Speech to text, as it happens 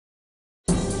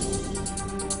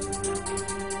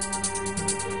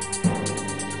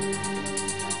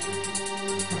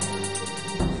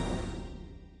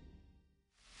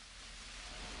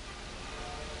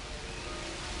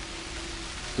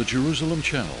The Jerusalem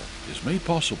Channel is made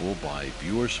possible by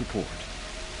viewer support.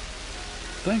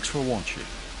 Thanks for watching.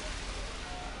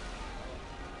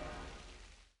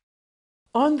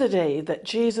 On the day that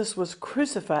Jesus was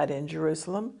crucified in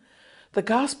Jerusalem, the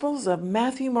Gospels of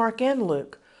Matthew, Mark, and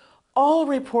Luke all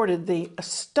reported the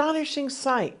astonishing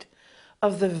sight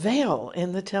of the veil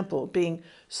in the temple being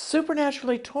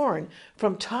supernaturally torn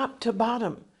from top to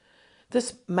bottom.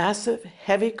 This massive,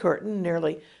 heavy curtain,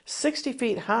 nearly 60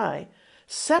 feet high,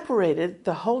 separated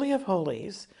the Holy of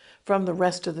Holies from the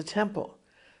rest of the temple.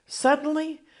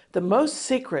 Suddenly, the most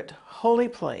secret holy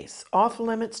place, off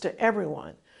limits to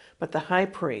everyone but the high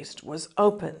priest, was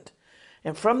opened.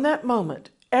 And from that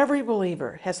moment, every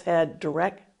believer has had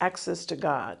direct access to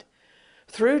God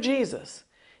through Jesus,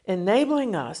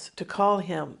 enabling us to call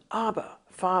him Abba,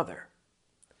 Father.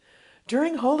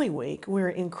 During Holy Week, we're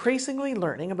increasingly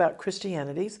learning about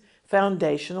Christianity's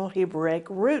foundational Hebraic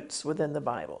roots within the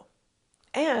Bible.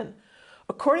 And,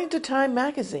 according to Time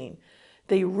magazine,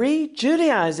 the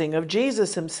re-Judaizing of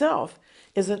Jesus himself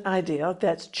is an idea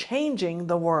that's changing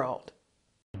the world.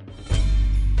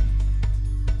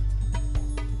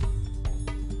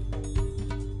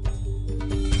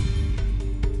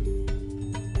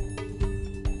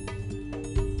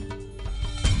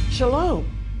 Shalom,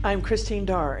 I'm Christine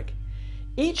Darg.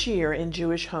 Each year in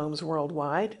Jewish homes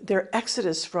worldwide, their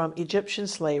exodus from Egyptian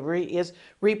slavery is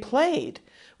replayed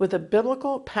with a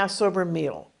biblical Passover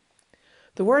meal.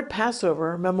 The word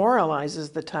Passover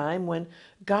memorializes the time when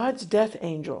God's death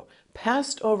angel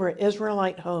passed over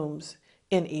Israelite homes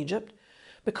in Egypt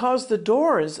because the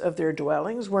doors of their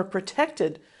dwellings were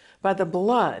protected by the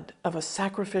blood of a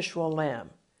sacrificial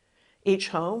lamb. Each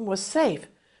home was safe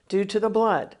due to the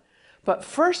blood, but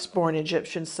firstborn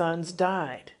Egyptian sons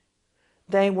died.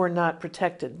 They were not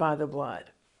protected by the blood.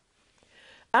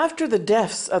 After the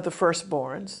deaths of the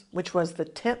firstborns, which was the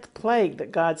 10th plague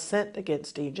that God sent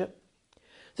against Egypt,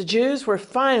 the Jews were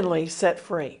finally set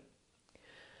free.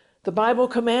 The Bible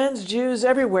commands Jews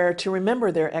everywhere to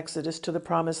remember their exodus to the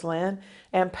Promised Land,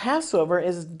 and Passover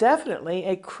is definitely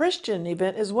a Christian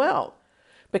event as well,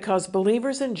 because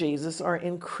believers in Jesus are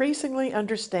increasingly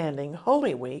understanding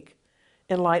Holy Week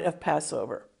in light of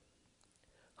Passover.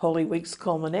 Holy Week's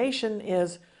culmination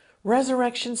is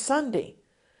Resurrection Sunday,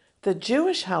 the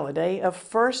Jewish holiday of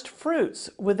first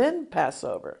fruits within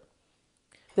Passover.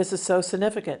 This is so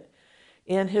significant.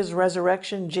 In his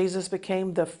resurrection, Jesus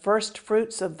became the first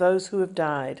fruits of those who have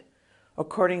died,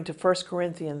 according to 1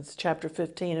 Corinthians chapter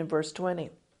 15 and verse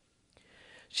 20.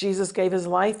 Jesus gave his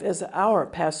life as our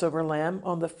Passover lamb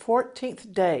on the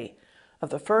 14th day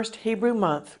of the first Hebrew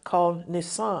month called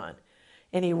Nisan,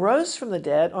 and he rose from the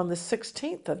dead on the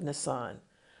 16th of Nisan,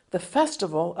 the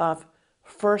festival of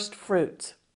first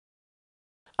fruits.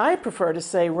 I prefer to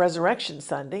say Resurrection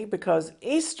Sunday because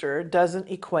Easter doesn't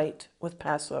equate with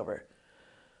Passover.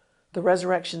 The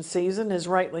resurrection season is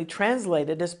rightly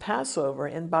translated as Passover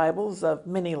in Bibles of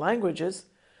many languages,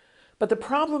 but the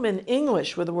problem in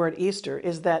English with the word Easter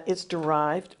is that it's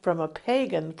derived from a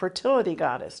pagan fertility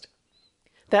goddess.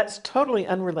 That's totally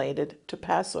unrelated to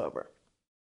Passover.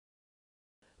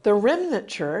 The remnant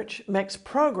church makes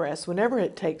progress whenever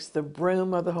it takes the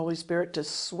broom of the Holy Spirit to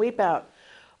sweep out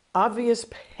obvious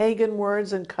pagan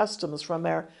words and customs from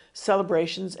our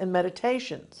celebrations and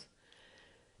meditations.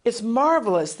 It's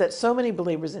marvelous that so many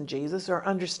believers in Jesus are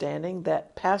understanding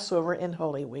that Passover and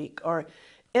Holy Week are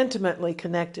intimately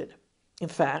connected. In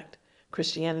fact,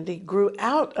 Christianity grew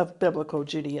out of biblical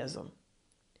Judaism.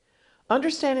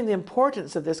 Understanding the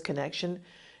importance of this connection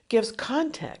gives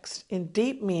context and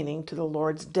deep meaning to the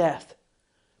Lord's death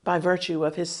by virtue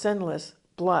of his sinless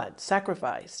blood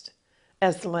sacrificed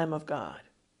as the Lamb of God.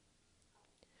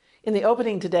 In the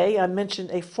opening today, I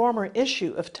mentioned a former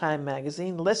issue of Time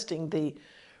magazine listing the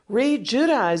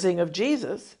re-Judaizing of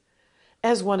Jesus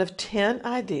as one of 10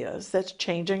 ideas that's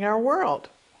changing our world.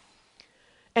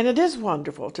 And it is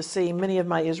wonderful to see many of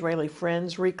my Israeli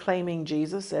friends reclaiming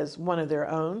Jesus as one of their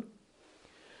own.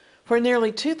 For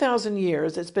nearly 2,000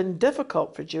 years, it's been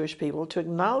difficult for Jewish people to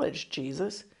acknowledge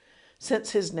Jesus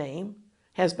since his name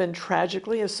has been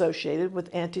tragically associated with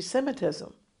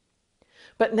anti-Semitism.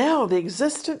 But now the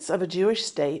existence of a Jewish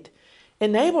state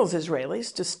enables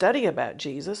Israelis to study about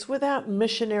Jesus without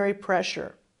missionary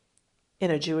pressure.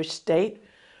 In a Jewish state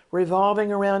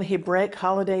revolving around Hebraic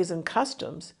holidays and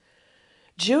customs,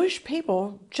 Jewish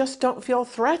people just don't feel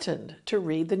threatened to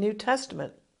read the New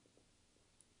Testament.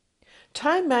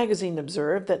 Time magazine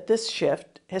observed that this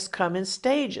shift has come in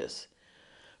stages.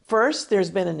 First,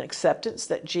 there's been an acceptance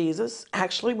that Jesus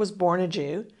actually was born a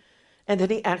Jew and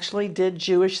that he actually did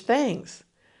Jewish things.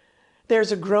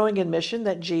 There's a growing admission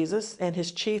that Jesus and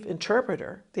his chief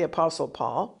interpreter, the Apostle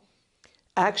Paul,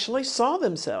 actually saw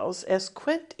themselves as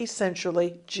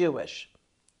quintessentially Jewish.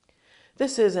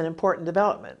 This is an important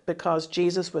development because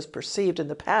Jesus was perceived in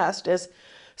the past as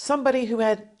somebody who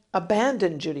had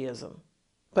abandoned Judaism,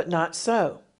 but not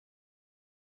so.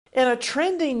 In a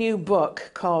trendy new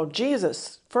book called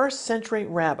Jesus, First Century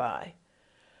Rabbi,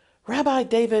 Rabbi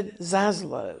David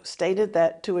Zaslow stated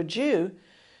that to a Jew,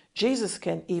 Jesus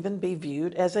can even be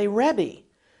viewed as a Rebbe.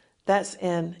 That's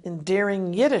an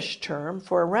endearing Yiddish term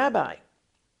for a rabbi.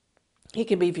 He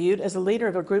can be viewed as a leader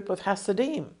of a group of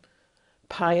Hasidim,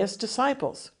 pious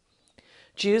disciples.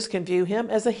 Jews can view him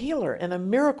as a healer and a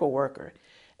miracle worker,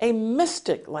 a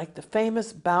mystic like the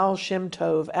famous Baal Shem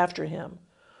Tov after him,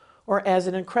 or as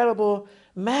an incredible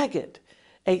Maggid,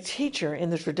 a teacher in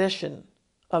the tradition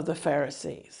of the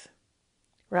Pharisees.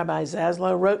 Rabbi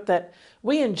Zaslow wrote that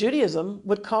we in Judaism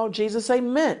would call Jesus a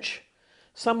mensch,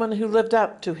 someone who lived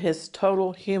up to his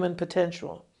total human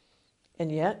potential.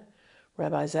 And yet,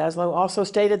 Rabbi Zaslow also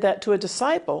stated that to a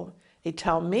disciple, a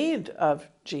Talmid of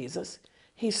Jesus,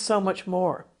 he's so much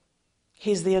more.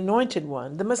 He's the anointed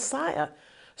one, the Messiah,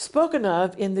 spoken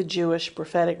of in the Jewish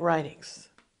prophetic writings.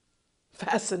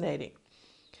 Fascinating.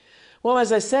 Well,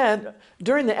 as I said,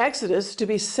 during the Exodus, to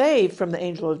be saved from the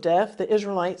angel of death, the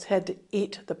Israelites had to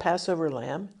eat the Passover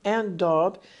lamb and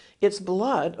daub its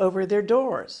blood over their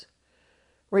doors.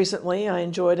 Recently, I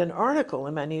enjoyed an article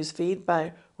in my news feed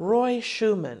by Roy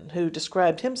Schumann, who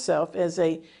described himself as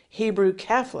a Hebrew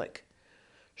Catholic.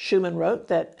 Schumann wrote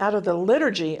that out of the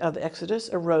liturgy of the Exodus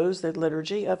arose the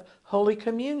liturgy of Holy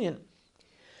Communion.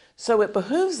 So it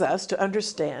behooves us to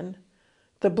understand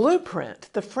the blueprint,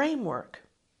 the framework.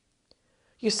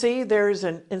 You see, there's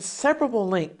an inseparable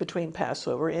link between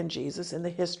Passover and Jesus in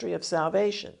the history of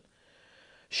salvation.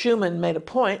 Schumann made a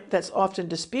point that's often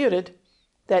disputed,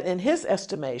 that in his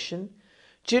estimation,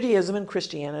 Judaism and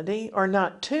Christianity are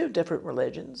not two different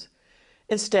religions.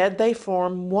 Instead, they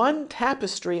form one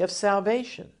tapestry of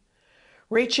salvation,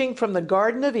 reaching from the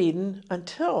Garden of Eden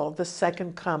until the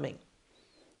second coming.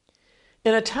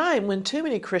 In a time when too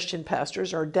many Christian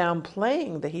pastors are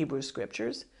downplaying the Hebrew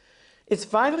Scriptures, it's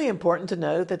vitally important to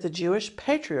know that the Jewish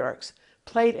patriarchs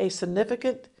played a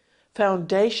significant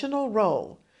foundational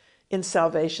role in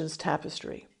salvation's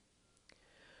tapestry.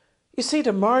 You see,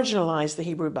 to marginalize the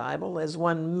Hebrew Bible, as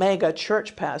one mega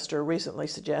church pastor recently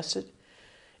suggested,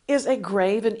 is a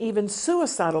grave and even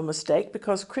suicidal mistake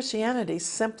because Christianity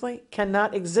simply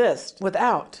cannot exist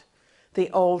without the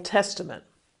Old Testament.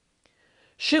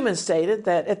 Schumann stated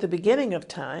that at the beginning of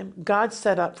time, God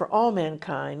set up for all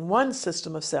mankind one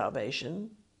system of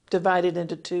salvation divided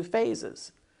into two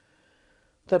phases.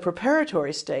 The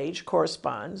preparatory stage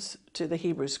corresponds to the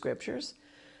Hebrew Scriptures,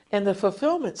 and the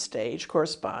fulfillment stage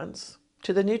corresponds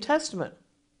to the New Testament.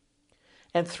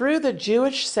 And through the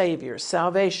Jewish Savior,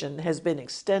 salvation has been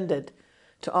extended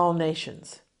to all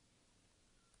nations.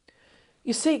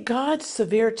 You see, God's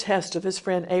severe test of his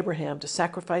friend Abraham to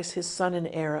sacrifice his son and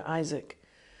heir Isaac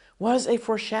was a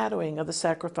foreshadowing of the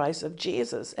sacrifice of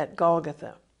Jesus at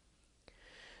Golgotha.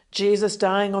 Jesus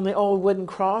dying on the old wooden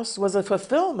cross was a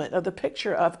fulfillment of the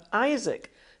picture of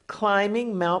Isaac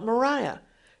climbing Mount Moriah,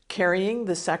 carrying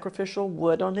the sacrificial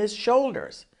wood on his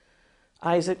shoulders.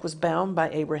 Isaac was bound by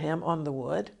Abraham on the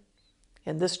wood,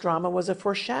 and this drama was a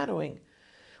foreshadowing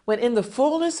when in the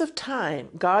fullness of time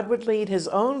God would lead his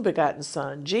own begotten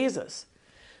son, Jesus,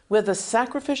 with the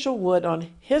sacrificial wood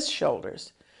on his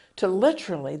shoulders to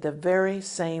literally the very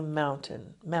same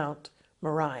mountain, Mount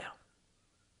Moriah.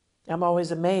 I'm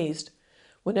always amazed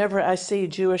whenever I see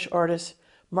Jewish artist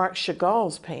Marc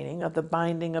Chagall's painting of the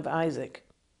binding of Isaac.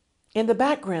 In the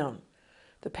background,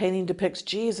 the painting depicts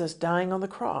Jesus dying on the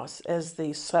cross as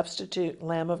the substitute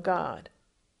Lamb of God.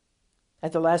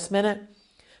 At the last minute,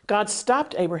 God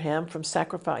stopped Abraham from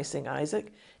sacrificing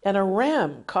Isaac, and a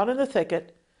ram caught in the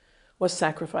thicket was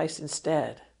sacrificed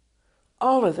instead.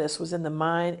 All of this was in the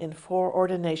mind and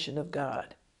foreordination of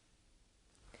God.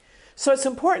 So it's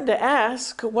important to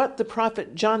ask what the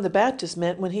prophet John the Baptist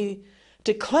meant when he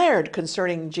declared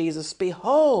concerning Jesus,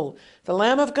 "Behold, the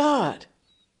Lamb of God."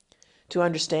 To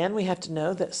understand, we have to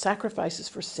know that sacrifices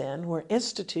for sin were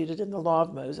instituted in the law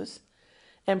of Moses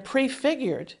and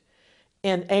prefigured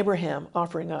in Abraham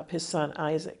offering up his son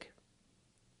Isaac.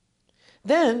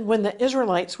 Then, when the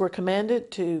Israelites were commanded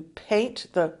to paint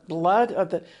the blood of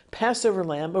the Passover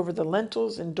lamb over the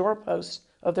lintels and doorposts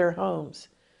of their homes,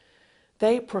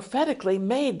 they prophetically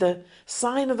made the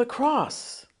sign of the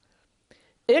cross.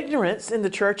 Ignorance in the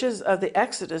churches of the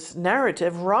Exodus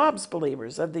narrative robs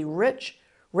believers of the rich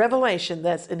revelation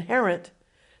that's inherent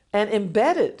and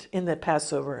embedded in the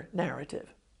Passover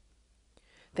narrative.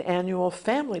 The annual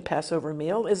family Passover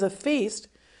meal is a feast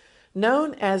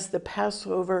known as the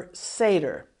Passover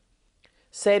Seder.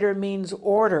 Seder means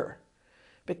order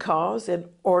because an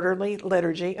orderly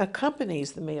liturgy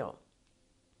accompanies the meal.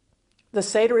 The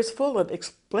Seder is full of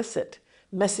explicit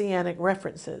messianic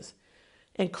references,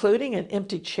 including an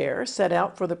empty chair set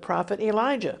out for the prophet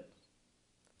Elijah.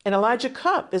 An Elijah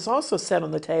cup is also set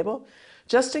on the table,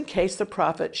 just in case the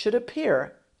prophet should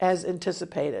appear as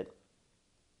anticipated.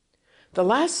 The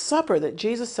Last Supper that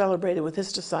Jesus celebrated with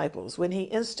his disciples when he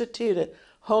instituted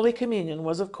Holy Communion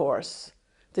was, of course,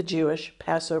 the Jewish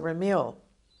Passover meal.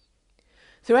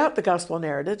 Throughout the Gospel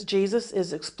narratives, Jesus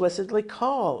is explicitly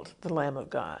called the Lamb of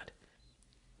God.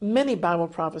 Many Bible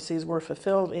prophecies were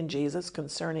fulfilled in Jesus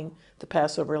concerning the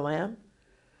Passover lamb.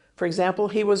 For example,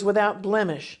 he was without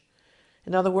blemish.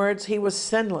 In other words, he was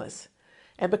sinless.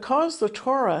 And because the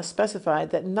Torah specified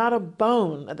that not a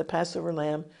bone of the Passover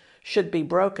lamb should be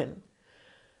broken,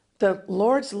 the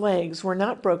Lord's legs were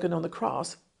not broken on the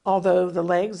cross, although the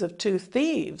legs of 2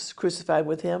 thieves crucified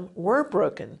with him were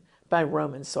broken by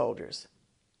Roman soldiers.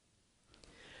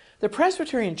 The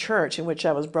Presbyterian church in which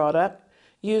I was brought up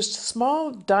used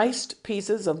small diced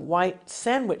pieces of white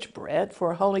sandwich bread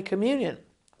for Holy Communion,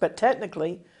 but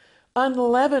technically,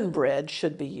 unleavened bread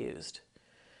should be used.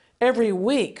 Every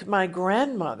week, my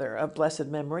grandmother of blessed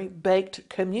memory baked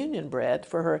communion bread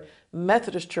for her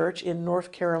Methodist church in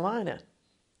North Carolina,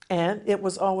 and it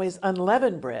was always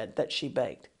unleavened bread that she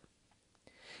baked.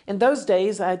 In those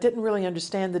days, I didn't really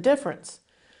understand the difference,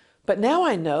 but now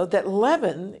I know that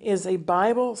leaven is a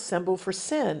Bible symbol for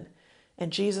sin,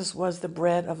 and Jesus was the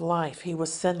bread of life. He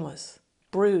was sinless,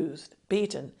 bruised,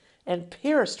 beaten, and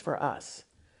pierced for us,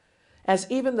 as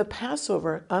even the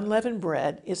Passover unleavened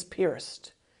bread is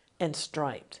pierced and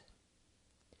striped.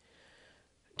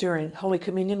 During Holy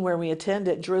Communion, where we attend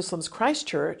at Jerusalem's Christ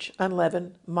Church,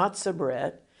 unleavened matzah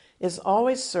bread is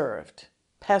always served,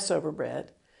 Passover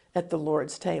bread, at the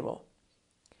Lord's table.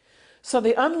 So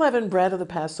the unleavened bread of the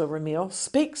Passover meal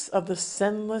speaks of the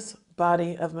sinless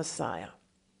body of Messiah.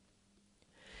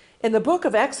 In the book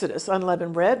of Exodus,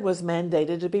 unleavened bread was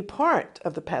mandated to be part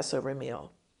of the Passover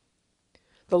meal.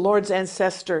 The Lord's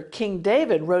ancestor, King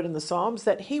David, wrote in the Psalms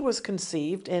that he was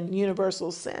conceived in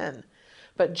universal sin,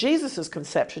 but Jesus'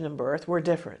 conception and birth were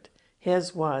different.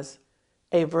 His was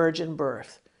a virgin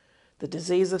birth. The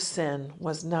disease of sin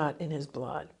was not in his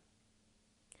blood.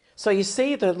 So you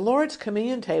see, the Lord's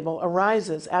communion table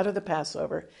arises out of the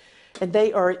Passover, and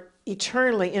they are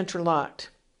eternally interlocked.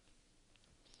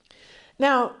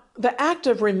 Now, the act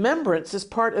of remembrance is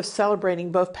part of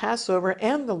celebrating both Passover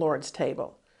and the Lord's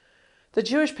table. The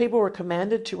Jewish people were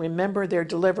commanded to remember their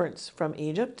deliverance from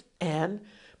Egypt, and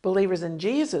believers in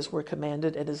Jesus were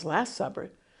commanded at his Last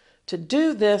Supper to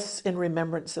do this in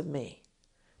remembrance of me,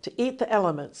 to eat the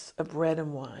elements of bread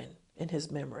and wine in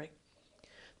his memory.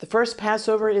 The first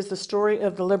Passover is the story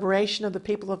of the liberation of the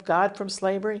people of God from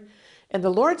slavery, and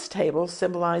the Lord's table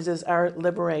symbolizes our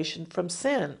liberation from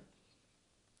sin.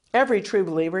 Every true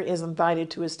believer is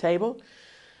invited to his table.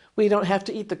 We don't have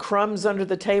to eat the crumbs under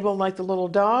the table like the little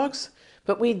dogs,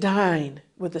 but we dine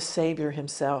with the Savior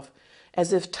himself,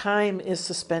 as if time is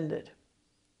suspended.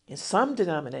 In some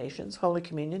denominations, Holy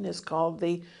Communion is called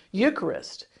the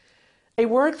Eucharist, a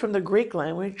word from the Greek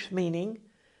language meaning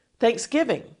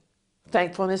thanksgiving,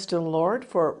 thankfulness to the Lord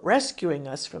for rescuing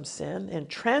us from sin and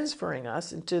transferring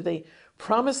us into the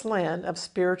promised land of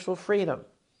spiritual freedom.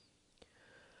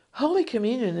 Holy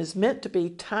Communion is meant to be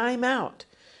time out,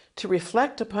 to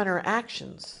reflect upon our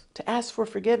actions, to ask for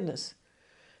forgiveness,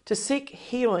 to seek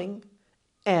healing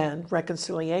and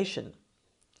reconciliation.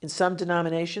 In some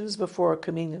denominations, before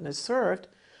communion is served,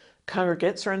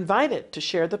 congregants are invited to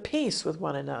share the peace with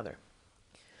one another.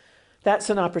 That's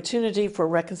an opportunity for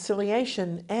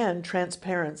reconciliation and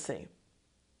transparency.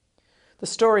 The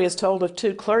story is told of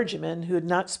 2 clergymen who had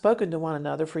not spoken to one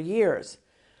another for years.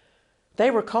 They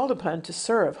were called upon to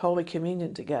serve Holy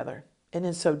Communion together, and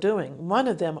in so doing, one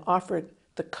of them offered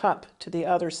the cup to the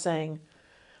other, saying,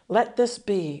 "Let this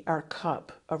be our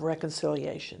cup of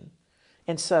reconciliation."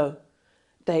 And so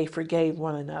they forgave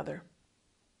one another.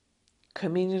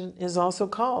 Communion is also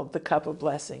called the cup of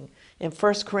blessing in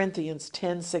 1 Corinthians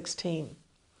 10:16.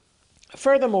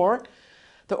 Furthermore,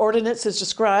 the ordinance is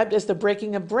described as the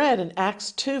breaking of bread in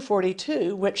Acts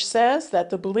 2:42, which says that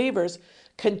the believers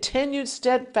continued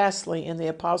steadfastly in the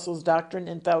apostles' doctrine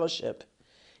and fellowship,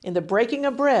 in the breaking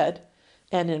of bread,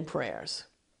 and in prayers.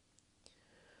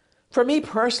 For me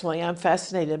personally, I'm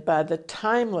fascinated by the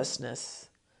timelessness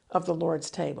of the Lord's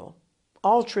table.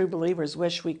 All true believers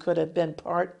wish we could have been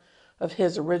part of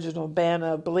his original band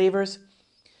of believers,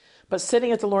 But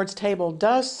sitting at the Lord's table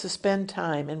does suspend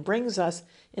time and brings us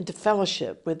into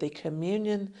fellowship with the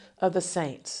communion of the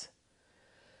saints.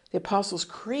 The Apostles'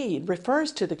 Creed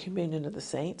refers to the communion of the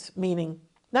saints, meaning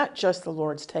not just the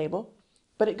Lord's table,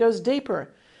 but it goes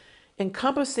deeper,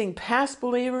 encompassing past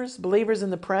believers, believers in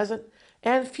the present,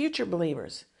 and future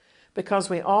believers, because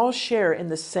we all share in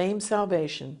the same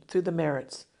salvation through the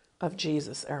merits of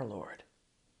Jesus our Lord.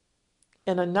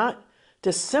 In a not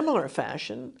dissimilar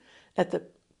fashion, at the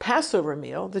Passover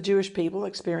meal, the Jewish people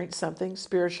experienced something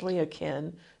spiritually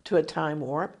akin to a time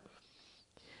warp.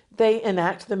 They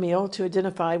enact the meal to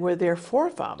identify with their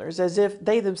forefathers as if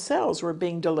they themselves were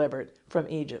being delivered from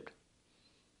Egypt.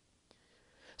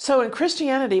 So in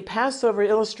Christianity, Passover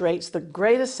illustrates the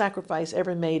greatest sacrifice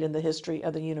ever made in the history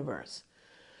of the universe.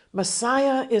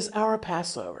 Messiah is our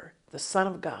Passover, the Son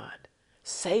of God,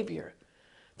 Savior,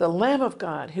 the Lamb of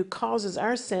God who causes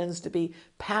our sins to be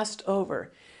passed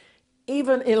over,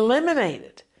 even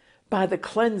eliminated by the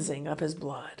cleansing of his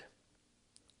blood.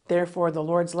 Therefore, the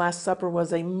Lord's Last Supper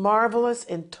was a marvelous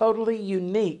and totally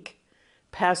unique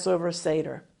Passover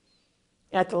Seder.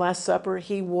 At the Last Supper,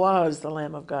 he was the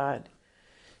Lamb of God.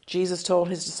 Jesus told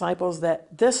his disciples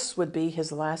that this would be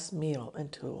his last meal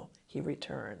until he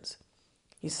returns.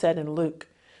 He said in Luke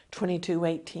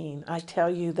 22:18, I tell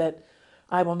you that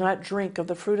I will not drink of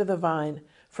the fruit of the vine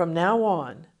from now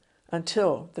on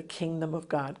until the kingdom of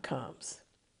God comes.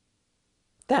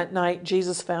 That night,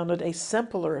 Jesus founded a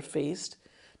simpler feast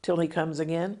till he comes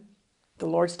again. The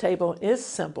Lord's table is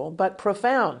simple but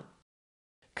profound,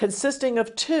 consisting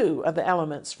of two of the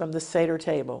elements from the Seder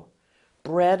table,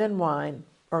 bread and wine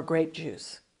or grape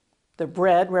juice. The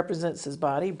bread represents his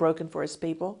body, broken for his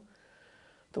people.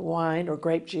 The wine or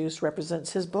grape juice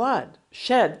represents his blood,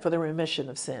 shed for the remission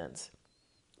of sins.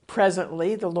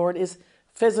 Presently, the Lord is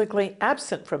physically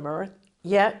absent from earth,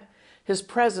 yet his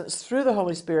presence through the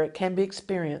Holy Spirit can be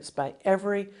experienced by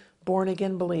every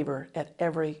born-again believer at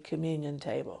every communion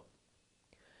table.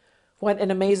 What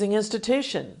an amazing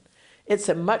institution! It's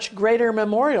a much greater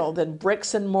memorial than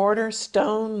bricks and mortar,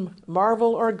 stone,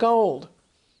 marble, or gold.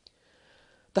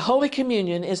 The Holy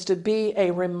Communion is to be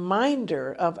a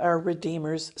reminder of our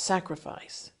Redeemer's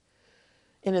sacrifice.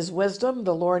 In his wisdom,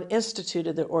 the Lord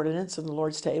instituted the ordinance of the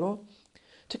Lord's table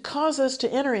to cause us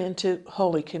to enter into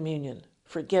Holy Communion,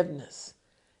 forgiveness,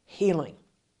 healing.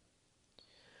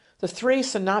 The three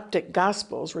synoptic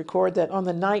Gospels record that on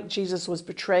the night Jesus was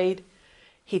betrayed,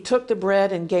 he took the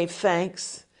bread and gave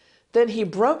thanks. Then he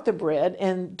broke the bread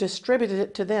and distributed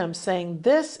it to them, saying,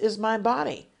 This is my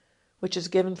body, which is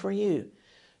given for you.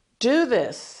 Do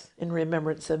this in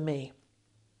remembrance of me.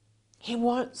 He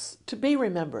wants to be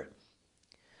remembered.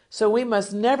 So we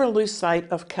must never lose sight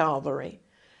of Calvary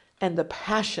and the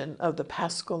passion of the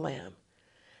Paschal Lamb.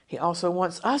 He also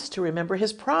wants us to remember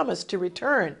his promise to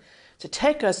return, to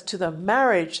take us to the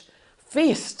marriage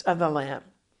feast of the Lamb.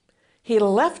 He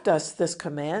left us this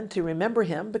command to remember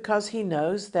him because he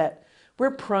knows that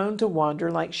we're prone to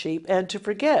wander like sheep and to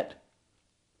forget.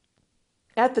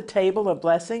 At the table of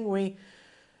blessing, we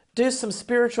do some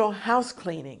spiritual house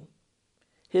cleaning.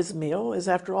 His meal is,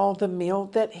 after all, the meal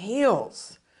that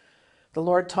heals. The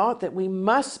Lord taught that we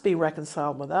must be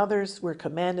reconciled with others. We're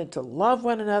commanded to love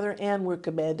one another, and we're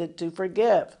commanded to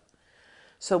forgive.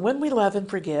 So when we love and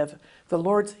forgive, the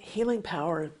Lord's healing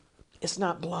power is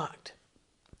not blocked.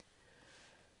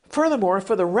 Furthermore,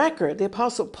 for the record, the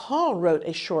Apostle Paul wrote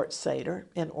a short Seder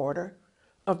in order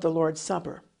of the Lord's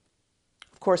Supper.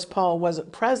 Of course, Paul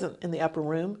wasn't present in the upper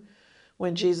room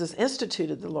when Jesus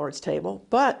instituted the Lord's table,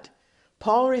 but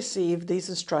Paul received these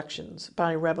instructions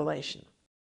by revelation.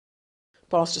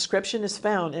 Paul's description is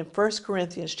found in 1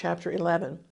 Corinthians chapter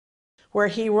 11, where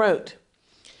he wrote,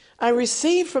 I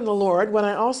received from the Lord what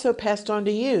I also passed on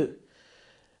to you,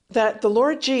 that the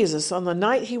Lord Jesus, on the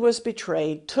night he was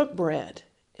betrayed, took bread,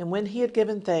 and when he had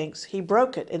given thanks, he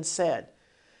broke it and said,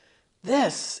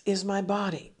 This is my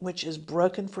body, which is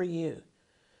broken for you.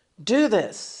 Do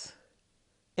this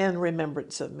in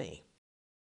remembrance of me.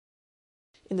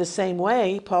 In the same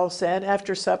way, Paul said,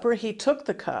 after supper, he took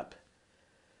the cup,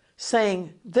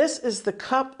 saying, This is the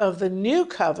cup of the new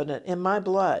covenant in my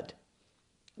blood.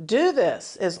 Do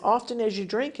this as often as you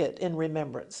drink it in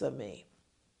remembrance of me.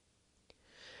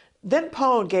 Then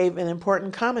Paul gave an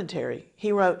important commentary.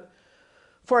 He wrote,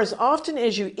 For as often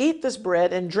as you eat this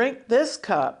bread and drink this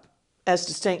cup, as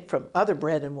distinct from other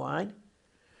bread and wine,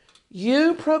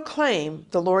 you proclaim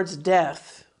the Lord's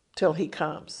death till he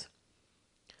comes.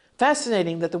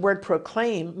 Fascinating that the word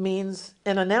proclaim means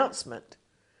an announcement.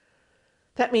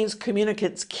 That means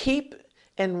communicants keep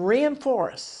and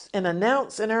reinforce and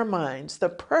announce in our minds the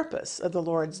purpose of the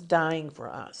Lord's dying for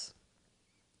us.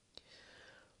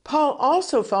 Paul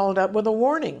also followed up with a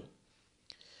warning.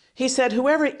 He said,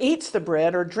 "Whoever eats the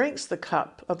bread or drinks the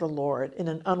cup of the Lord in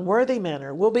an unworthy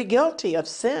manner will be guilty of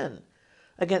sin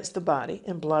against the body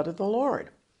and blood of the Lord."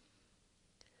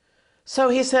 So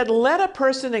he said, let a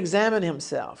person examine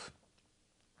himself.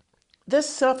 This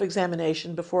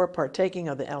self-examination before partaking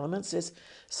of the elements is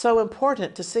so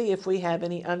important to see if we have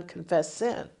any unconfessed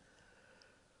sin.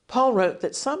 Paul wrote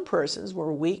that some persons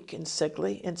were weak and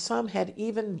sickly, and some had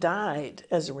even died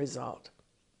as a result.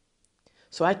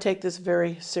 So I take this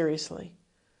very seriously.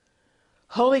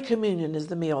 Holy Communion is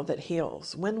the meal that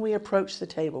heals when we approach the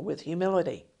table with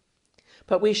humility.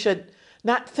 But we should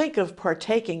not think of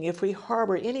partaking if we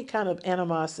harbor any kind of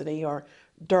animosity or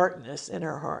darkness in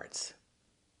our hearts.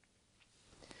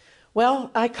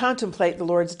 Well, I contemplate the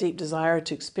Lord's deep desire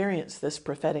to experience this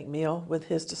prophetic meal with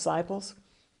his disciples.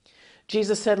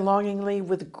 Jesus said longingly,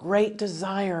 "With great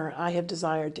desire I have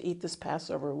desired to eat this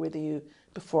Passover with you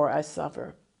before I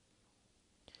suffer."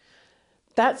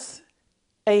 That's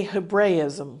a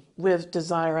Hebraism, "with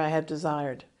desire I have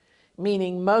desired,"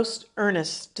 meaning most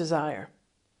earnest desire.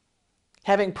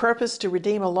 Having purposed to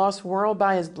redeem a lost world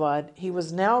by his blood, he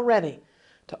was now ready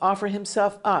to offer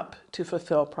himself up to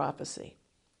fulfill prophecy.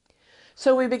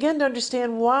 So we begin to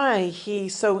understand why he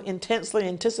so intensely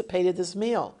anticipated this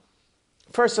meal.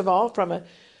 First of all, from a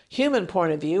human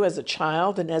point of view, as a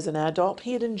child and as an adult,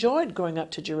 he had enjoyed going up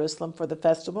to Jerusalem for the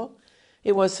festival.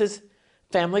 It was his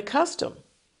family custom.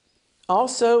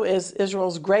 Also, as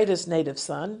Israel's greatest native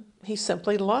son, he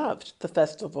simply loved the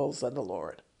festivals of the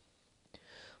Lord.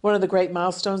 One of the great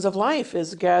milestones of life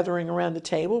is gathering around the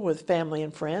table with family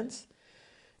and friends.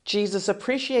 Jesus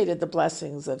appreciated the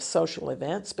blessings of social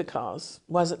events because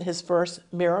wasn't his first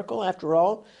miracle, after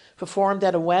all, performed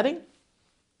at a wedding?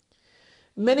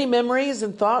 Many memories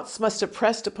and thoughts must have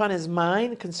pressed upon his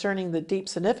mind concerning the deep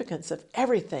significance of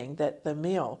everything that the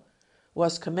meal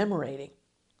was commemorating.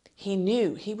 He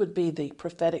knew he would be the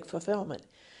prophetic fulfillment,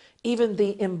 even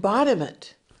the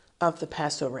embodiment of the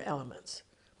Passover elements.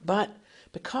 But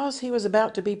because he was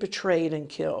about to be betrayed and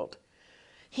killed,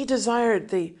 he desired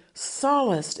the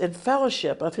solace and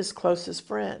fellowship of his closest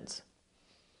friends.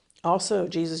 Also,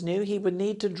 Jesus knew he would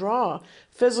need to draw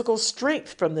physical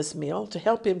strength from this meal to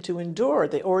help him to endure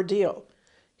the ordeal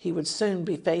he would soon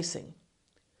be facing.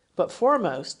 But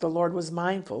foremost, the Lord was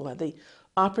mindful of the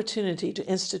opportunity to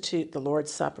institute the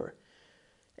Lord's Supper,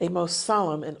 a most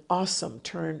solemn and awesome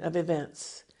turn of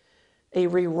events, a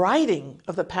rewriting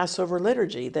of the Passover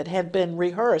liturgy that had been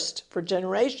rehearsed for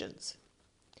generations.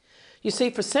 You see,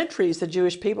 for centuries, the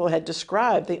Jewish people had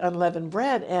described the unleavened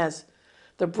bread as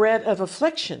the bread of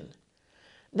affliction.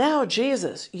 Now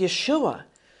Jesus, Yeshua,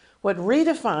 would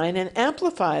redefine and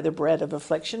amplify the bread of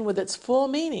affliction with its full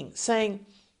meaning, saying,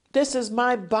 "This is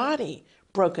my body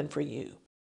broken for you."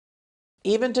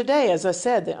 Even today, as I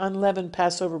said, the unleavened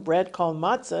Passover bread called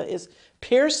matzah is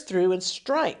pierced through and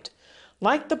striped,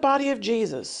 like the body of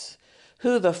Jesus,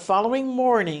 who the following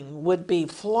morning would be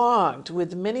flogged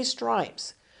with many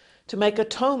stripes to make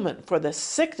atonement for the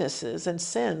sicknesses and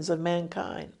sins of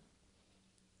mankind.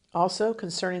 Also,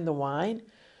 concerning the wine,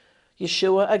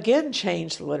 Yeshua again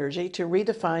changed the liturgy to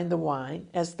redefine the wine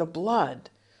as the blood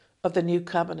of the new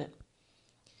covenant.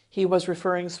 He was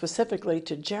referring specifically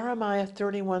to Jeremiah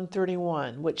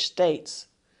 31:31, which states,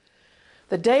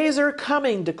 "The days are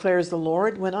coming, declares the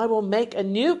Lord, when I will make a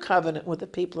new covenant with the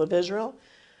people of Israel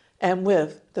and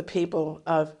with the people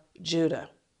of Judah."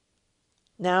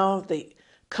 Now the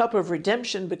cup of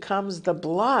redemption becomes the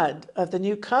blood of the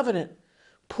new covenant,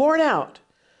 poured out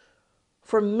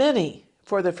for many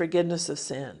for the forgiveness of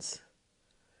sins.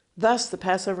 Thus, the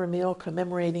Passover meal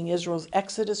commemorating Israel's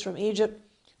exodus from Egypt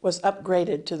was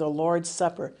upgraded to the Lord's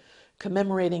Supper,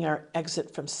 commemorating our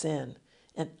exit from sin,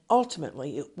 and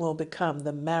ultimately it will become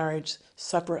the marriage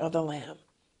supper of the Lamb,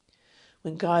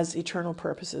 when God's eternal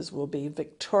purposes will be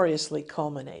victoriously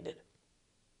culminated.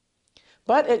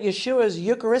 But at Yeshua's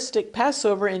Eucharistic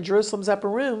Passover in Jerusalem's upper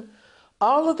room,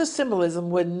 all of the symbolism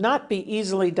would not be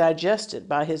easily digested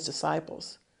by his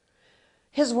disciples.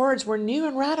 His words were new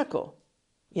and radical,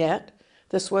 yet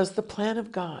this was the plan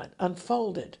of God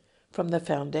unfolded from the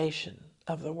foundation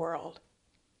of the world.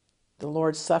 The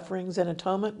Lord's sufferings and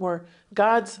atonement were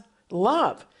God's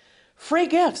love, free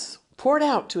gifts poured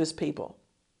out to his people.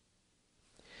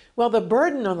 Well, the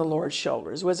burden on the Lord's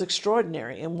shoulders was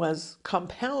extraordinary and was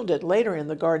compounded later in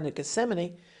the Garden of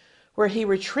Gethsemane, where he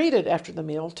retreated after the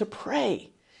meal to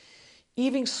pray,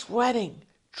 even sweating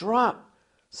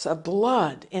drops of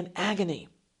blood in agony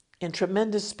in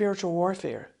tremendous spiritual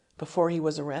warfare before he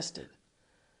was arrested.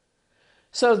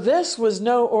 So this was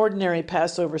no ordinary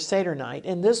Passover Seder night,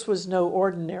 and this was no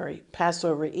ordinary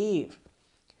Passover Eve.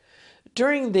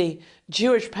 During the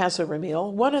Jewish Passover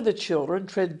meal, one of the children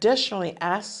traditionally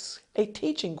asks a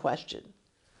teaching question.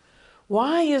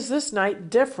 Why is this night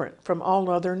different from all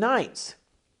other nights?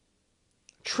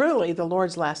 Truly, the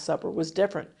Lord's Last Supper was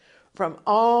different from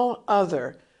all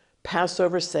other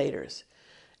Passover Seders,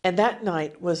 and that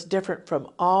night was different from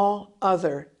all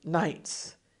other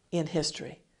nights in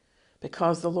history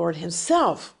because the Lord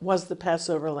himself was the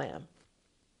Passover lamb.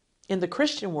 In the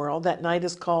Christian world, that night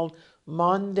is called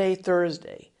Maundy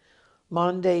Thursday,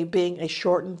 Maundy being a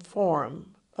shortened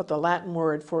form of the Latin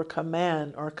word for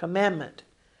command or commandment,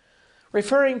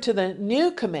 referring to the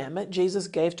new commandment Jesus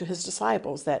gave to his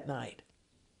disciples that night.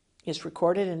 It's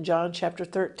recorded in John chapter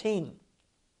 13.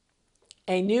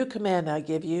 A new command I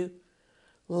give you,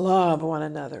 love one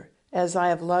another. As I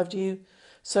have loved you,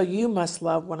 so you must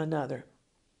love one another.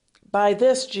 By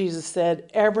this, Jesus said,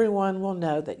 everyone will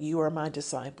know that you are my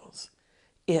disciples,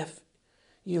 if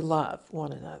you love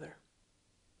one another.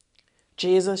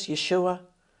 Jesus, Yeshua,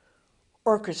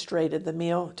 orchestrated the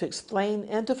meal to explain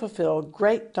and to fulfill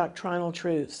great doctrinal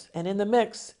truths, and in the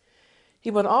mix,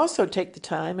 he would also take the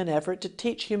time and effort to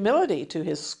teach humility to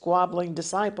his squabbling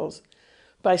disciples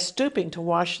by stooping to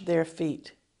wash their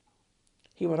feet.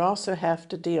 He would also have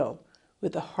to deal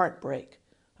with the heartbreak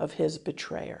of his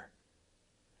betrayer.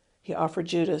 He offered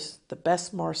Judas the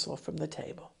best morsel from the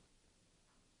table.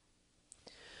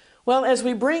 Well, as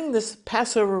we bring this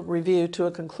Passover review to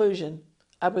a conclusion,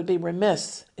 I would be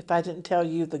remiss if I didn't tell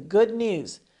you the good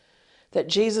news that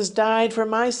Jesus died for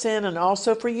my sin and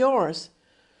also for yours,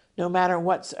 no matter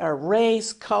what's our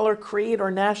race, color, creed,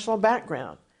 or national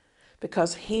background,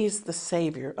 because he's the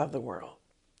Savior of the world.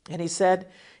 And he said,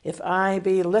 if I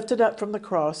be lifted up from the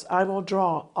cross, I will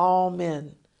draw all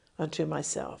men unto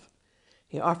myself.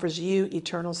 He offers you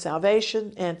eternal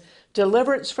salvation and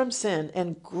deliverance from sin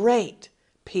and great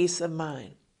peace of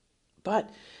mind. But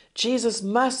Jesus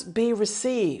must be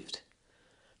received.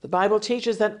 The Bible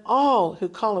teaches that all who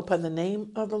call upon the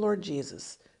name of the Lord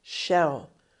Jesus shall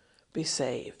be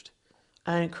saved.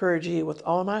 I encourage you with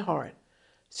all my heart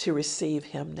to receive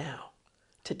him now,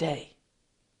 today.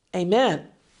 Amen.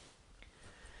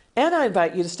 And I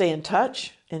invite you to stay in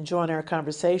touch and join our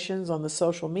conversations on the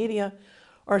social media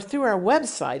or through our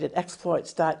website at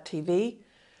exploits.tv,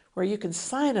 where you can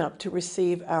sign up to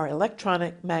receive our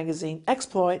electronic magazine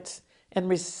Exploits and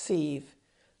receive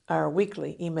our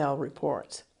weekly email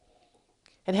reports.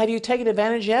 And have you taken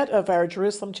advantage yet of our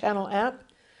Jerusalem Channel app?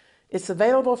 It's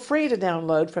available free to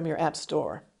download from your app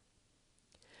store.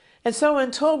 And so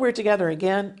until we're together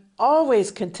again,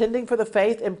 always contending for the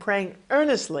faith and praying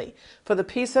earnestly for the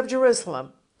peace of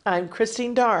Jerusalem, I'm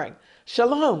Christine Darg.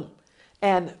 Shalom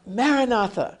and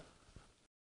Maranatha.